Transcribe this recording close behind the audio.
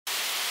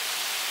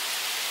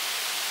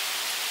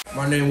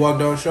My name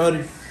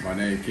WalkDownShawty. My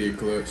name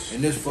KidKlutch.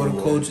 And this for the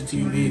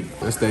KTCTV.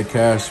 That's that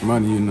cash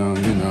money, you know.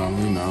 Them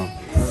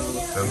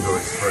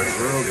joints first.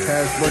 Real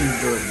cash money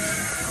joints.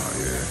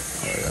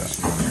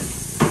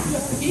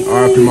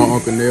 R.I.P. my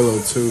Uncle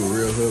Nalo too,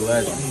 real hood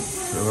legend.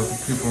 So let the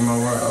people know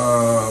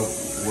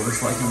what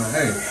it's like in the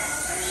A.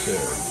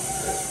 Shit,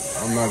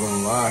 I'm not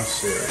gonna lie,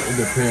 shit. It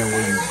depends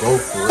where you go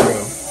for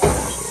real.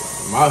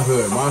 Shit. My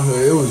hood,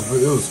 it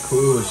was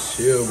cool as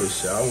chill, but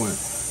shit, I went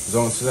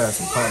zone 6, I had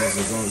some partners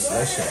in zone 6.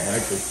 That shit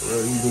hectic for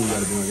real. You really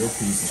gotta be on your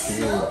P's and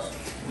Q's.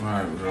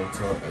 Alright, real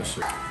talk, that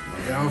shit.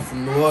 Yeah, I'm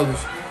from New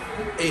Orleans.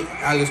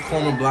 Alex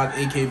Corner Block,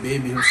 AK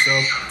Baby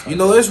himself. You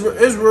know, it's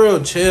real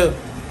chill.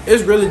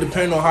 It's really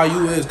depending on how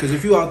you is, because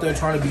if you out there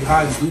trying to be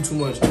high and do too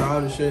much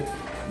childish shit,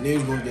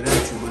 niggas gonna get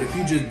at you. But if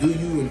you just do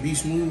you and be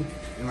smooth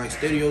and like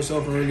steady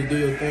yourself and really do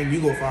your thing,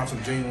 you gonna find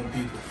some genuine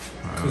people.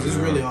 Because it's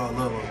really all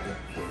love out there.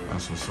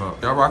 That's what's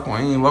up. Y'all rock with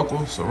any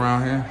locals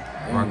around here?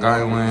 Rock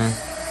Island,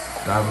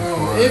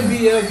 Davenport.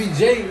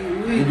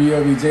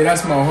 MBLVJ,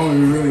 that's my homie.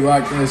 We really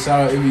locked in.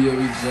 Shout out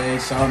MBLVJ.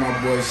 Shout out my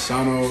boy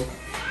Shano.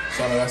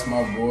 Shout out, that's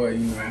my boy, you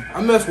know.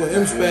 I mess with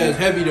M-Spaz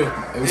heavy though.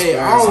 Hey,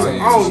 I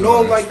don't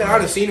know him like that. I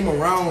done seen him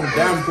around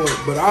Davenport,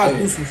 but I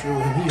do some shit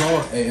with him. He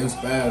hard. Hey,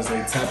 M-Spaz,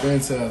 like tap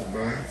into us,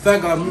 bro. In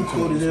fact, I moved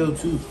code as hell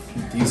too.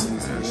 Decent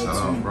as hell Shout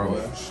too, out, bro.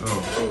 Bro,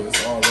 Sure.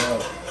 it's all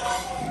love.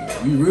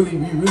 You know, we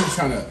really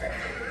trying to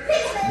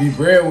be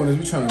breadwinners.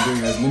 We trying to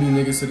bring as many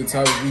niggas to the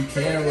top as we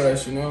can with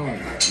us, you know.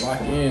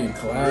 Lock in,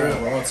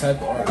 collab with all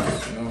type of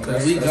artists, you know.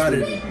 Cause we got it.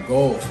 The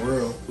goal, for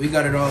real. We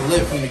got it all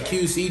lit from the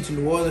QC to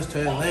New Orleans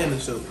to Atlanta.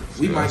 So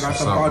we might got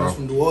some artists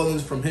from New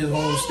Orleans, from his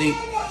home state.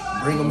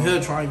 Bring them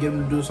here, try and get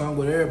them to do something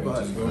with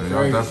everybody.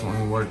 Y'all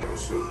definitely work.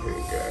 It's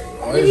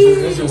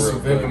just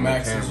some Vapor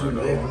Maxes, you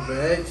know.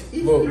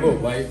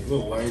 Look light.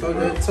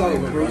 Talk,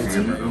 bro.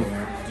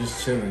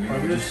 Just chilling.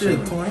 Just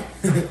chilling.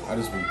 I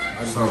just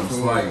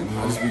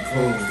be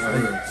cool.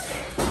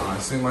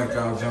 It seems like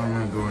y'all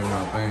gentlemen doing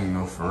y'all thing, you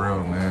know, for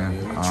real, man.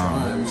 We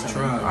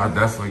try. I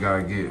definitely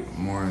gotta get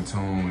more in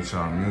tune with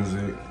y'all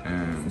music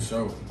and For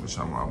sure. with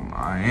y'all.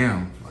 I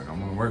am like I'm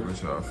gonna work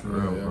with y'all for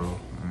real, bro.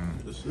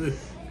 That's it.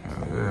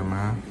 Yeah,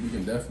 man. You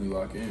can definitely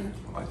lock in.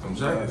 I like them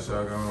jackets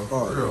y'all got on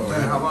for real,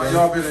 man. How long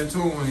y'all been in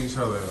tune with each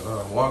other?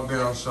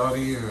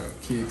 WalkDownShawty and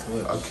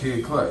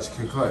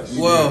KidKlutch.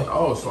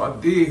 Well, so I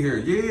did hear.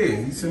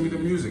 Yeah, he sent me the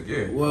music.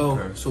 Yeah. Well,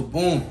 so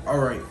boom. All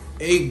right.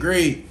 8th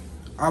grade,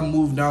 I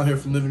moved down here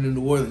from living in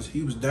New Orleans.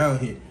 He was down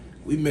here.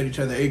 We met each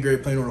other 8th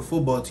grade playing on a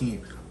football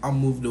team. I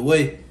moved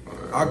away.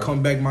 I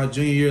come back my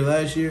junior year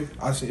last year.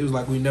 I said it was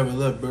like we never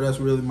left, bro. That's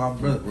really my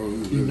brother. Bro,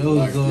 you know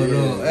what's going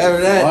on.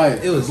 After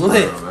that, it was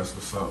lit. Bro, that's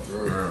what's up,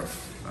 bro.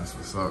 That's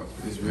what's up.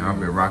 I've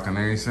been rocking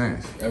ever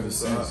since. That's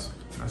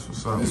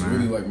what's up, it's man.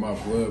 Really like my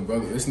blood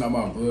brother. It's not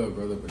my blood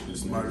brother, but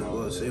this Might as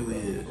well say we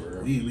is.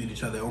 We meet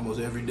each other almost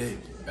every day.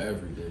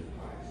 Every day.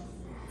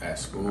 At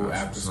school,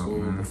 after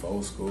school,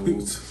 before school.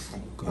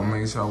 What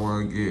makes y'all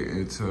want to get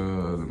into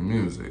the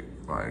music?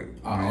 Like,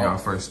 when y'all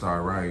first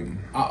started writing?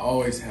 I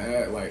always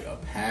had, like, a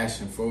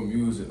passion for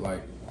music.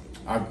 Like,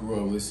 I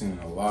grew up listening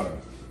to a lot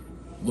of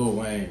Lil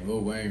Wayne.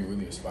 Lil Wayne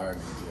really inspired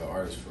me to be an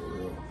artist for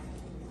real.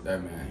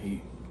 That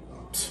man,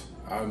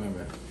 I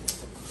remember,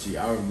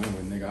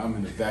 nigga, I'm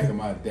in the back of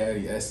my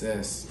daddy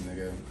SS,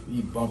 nigga.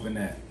 He bumping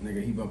that.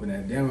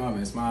 Damn, I'm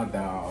in my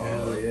dog.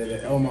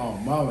 Oh, my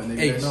mama, nigga.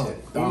 Hey, no.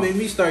 What made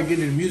me start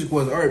getting into music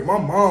was, all right, my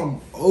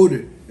mom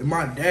older, and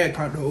my dad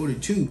kind of older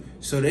too.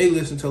 So they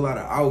listen to a lot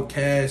of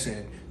Outkast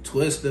and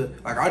Twista.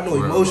 Like, I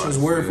know Emotions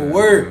word for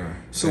word. Yeah.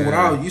 So when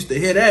I used to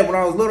hear that when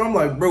I was little, I'm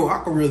like, bro,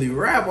 I can really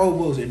rap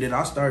almost. And then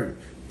I started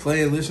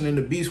listening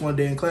to beats one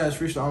day in class,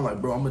 freestyle. I'm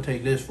like, bro, I'm going to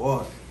take this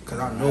far because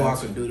I know I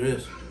can do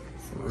this.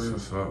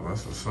 That's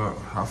what's up.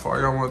 How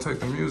far y'all want to take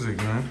the music,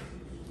 man?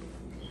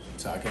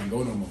 So I can't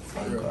go no more.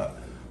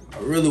 I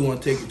really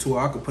want to take it to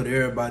where I could put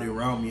everybody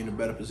around me in a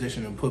better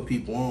position and put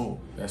people on.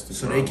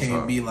 So they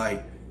can't be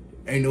like,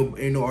 ain't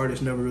no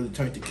artist never really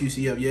turned to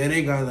QC up. Yeah,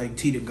 they got like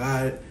T the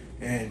God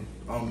and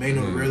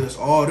Mano the Realist,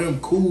 all them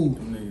cool.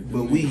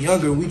 But we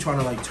younger, we trying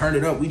to like turn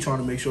it up. We trying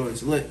to make sure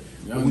it's lit.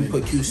 We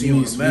put QC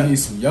on the map. We need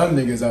some young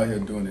niggas out here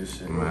doing this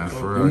shit. Man,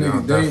 for real,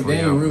 y'all they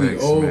ain't really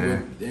next, old,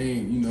 man. but they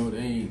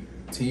ain't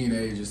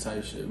teenagers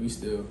type shit. We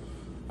still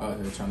out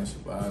here trying to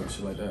survive and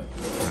shit like that.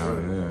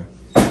 Hell yeah.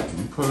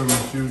 You put in a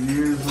few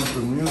years with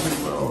the music,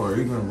 bro, or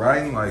even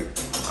writing, like,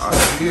 I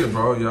see it,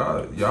 bro.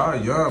 Y'all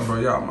young, bro.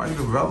 Y'all might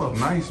develop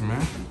nice,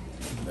 man.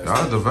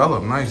 Y'all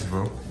develop nice,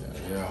 bro.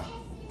 Yeah.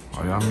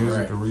 Oh, y'all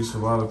music can reach a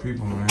lot of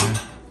people, man.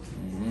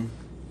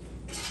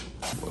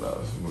 What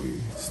else?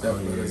 Step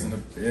with us in the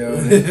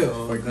building.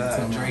 Oh,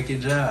 God. Drake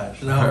and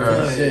Josh.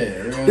 Real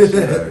shit.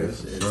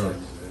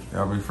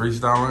 Y'all be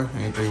freestyling?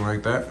 Anything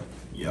like that?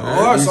 Yeah,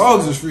 all our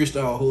songs is freestyle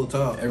the whole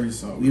time. Every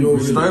song. We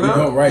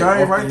don't write. Y'all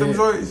ain't write them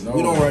joints?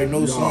 We don't write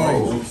no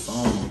songs.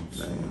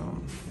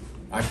 Damn.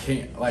 I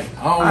can't, like,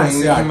 I don't want to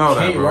say I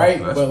can't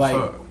write, but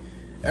like,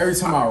 every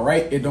time I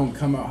write, it don't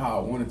come out how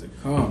I want it to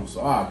come.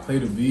 So I play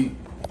the beat,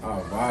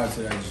 I vibe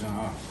to that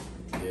genre,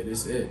 Yeah,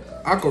 this it.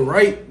 I could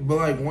write, but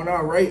like when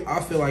I write, I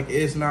feel like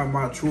it's not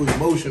my true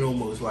emotion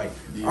almost. Like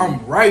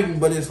I'm writing,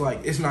 but it's like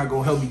it's not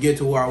gonna help me get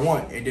to where I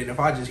want. And then if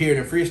I just hear it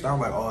in freestyle, I'm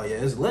like, oh yeah,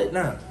 it's lit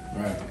now.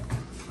 Right.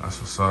 That's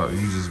what's up.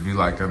 You just be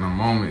like in the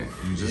moment.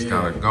 You just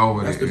gotta go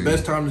with That's it. That's the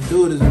best time to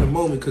do it is in the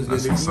moment. Because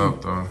that's what's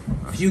up, though.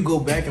 If you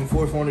go back and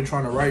forth on it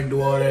trying to write and do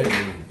all that,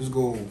 it's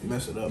gonna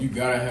mess it up. You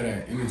gotta have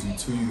that energy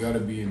too. You gotta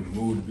be in the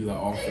mood to be like,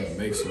 oh, I'm finna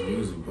make some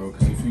music, bro.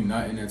 Because if you're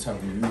not in that type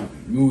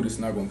of mood, it's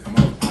not gonna come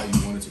out how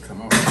you want it to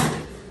come out.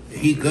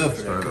 He good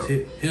for that. Cause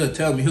he'll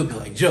tell me, he'll be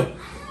like, Joe,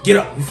 get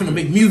up, we finna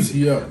make music.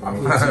 Yeah,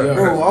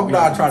 bro, I'm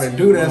not trying to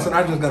do that, so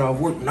I just got off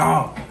work.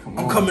 Nah,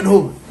 I'm coming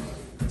over.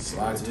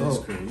 Slide to his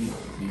crib.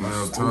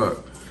 Real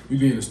talk. We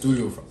be in the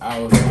studio for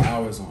hours and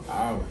hours on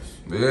hours.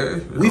 Yeah,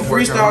 we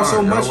freestyle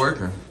so much.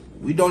 Working.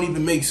 We don't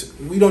even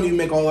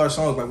make all our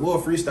songs. Like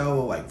we'll freestyle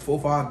with like 4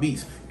 or 5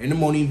 beats, and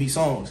them won't even be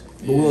songs.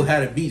 But we'll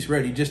have the beats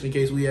ready just in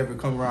case we ever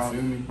come around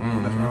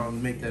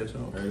and make that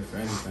song. Ready for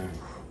anything.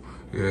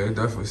 Yeah, it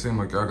definitely seems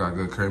like y'all got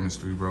good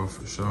chemistry, bro,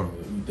 for sure.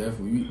 Yeah, you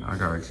definitely. I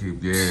gotta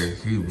keep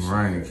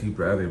running, keep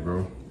at it,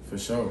 bro. For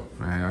sure.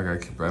 Man, I gotta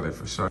keep at it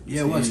for sure.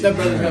 Yeah, what Step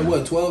Brothers had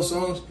 12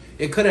 songs?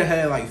 It could have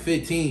had like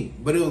 15,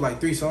 but it was like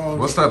 3 songs.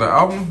 What's that? The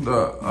album?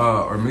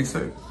 Or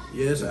mixtape?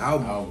 Yeah, it's an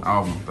album.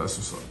 Album. That's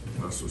what's up.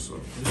 That's what's up.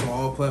 It's on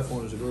all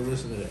platforms. So go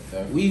listen to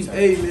that. We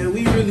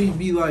really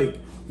be like,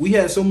 we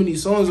had so many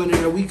songs on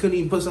there that we couldn't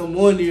even put something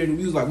on there, and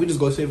we was like, we just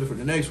gonna save it for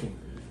the next one.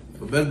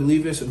 But best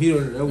believe it, some heat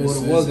on it. That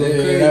one was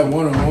that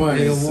one-on-one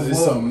is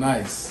something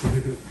nice. Hell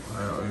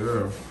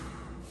yeah.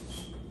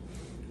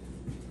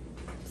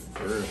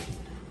 For real.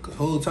 Cause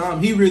whole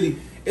time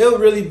it'll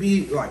really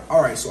be like,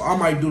 all right, so I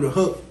might do the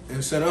hook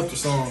and set up the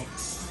song,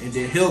 and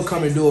then he'll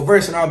come and do a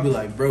verse, and I'll be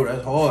like, bro,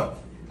 that's hard.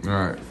 All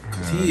right.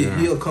 Cause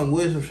he'll come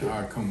with some shit.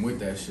 I come with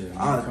that shit.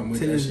 To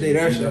this day,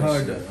 that shit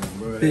hard though.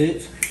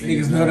 Bitch,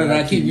 niggas know that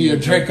I keep me a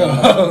Draco.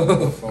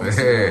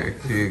 Hey,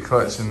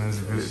 KidKlutch in this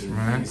bitch,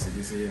 man.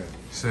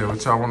 Shit,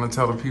 what y'all want to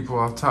tell the people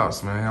off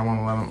tops, man? Y'all want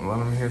to let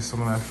them hear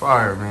some of that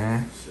fire,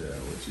 man. Shit,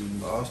 what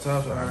you off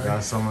tops? I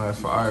got some of that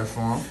fire for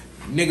them.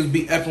 Niggas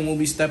be effing when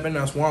we stepping.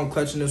 That's why I'm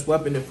clutching this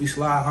weapon. If we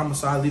slide,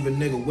 homicide, leave a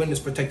nigga witness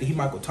protected. He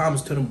Michael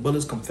Thomas till them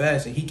bullets come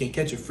fast and he can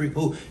catch a freak.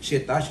 Ooh,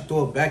 shit, thought she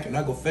throw it back and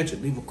I go fetch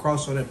it. Leave a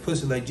cross on that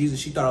pussy like Jesus.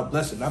 She thought I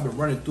blessed it. I've been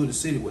running through the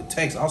city with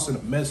text. I'll send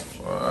a message.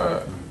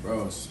 What?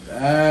 Bro, it's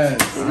bad.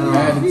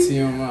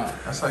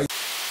 That's how you.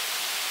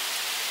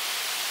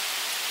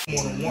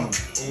 One-on-one.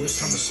 Oh, it's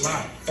time to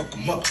slide. Fuck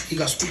him up. He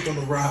got spooked on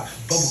the ride.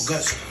 Bubble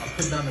guts. I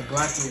put down the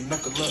Glock and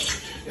knuckle up.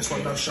 It's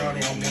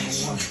WalkDownShawty. I'm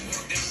one-on-one.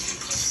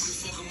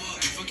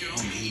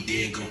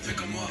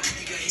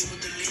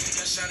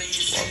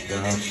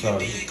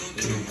 WalkDownShawty.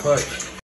 KidKlutch.